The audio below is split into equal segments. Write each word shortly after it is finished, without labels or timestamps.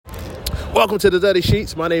Welcome to the Dirty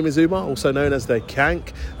Sheets. My name is Umar, also known as the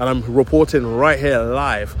Kank, and I'm reporting right here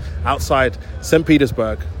live outside St.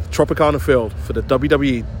 Petersburg, Tropicana Field for the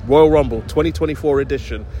WWE Royal Rumble 2024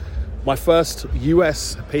 edition. My first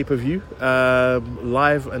US pay-per-view,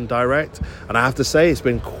 live and direct, and I have to say it's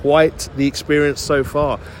been quite the experience so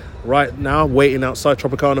far. Right now, waiting outside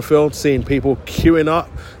Tropicana Field, seeing people queuing up.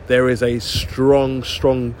 There is a strong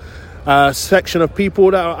section of people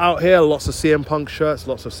that are out here. Lots of CM Punk shirts,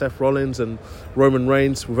 lots of Seth Rollins and Roman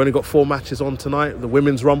Reigns. We've only got 4 matches on tonight. The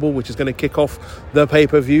Women's Rumble, which is going to kick off the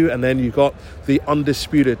pay-per-view, and then you've got the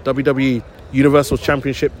undisputed WWE Universal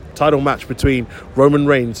Championship title match between Roman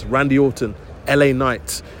Reigns, Randy Orton, LA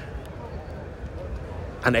Knight,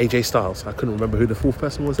 and AJ Styles. I couldn't remember who the fourth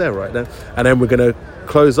person was there right then. And then we're going to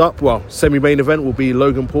close up. Well, semi-main event will be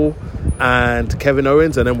Logan Paul and Kevin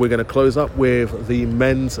Owens, and then we're going to close up with the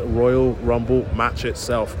men's Royal Rumble match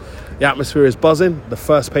itself. The atmosphere is buzzing. The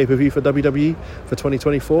first pay-per-view for WWE for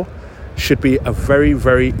 2024 should be a very,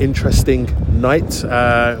 very interesting night.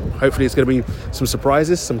 Hopefully it's going to be some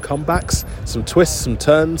surprises, some comebacks, some twists, some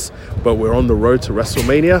turns, but we're on the road to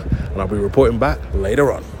WrestleMania, and I'll be reporting back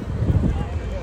later on.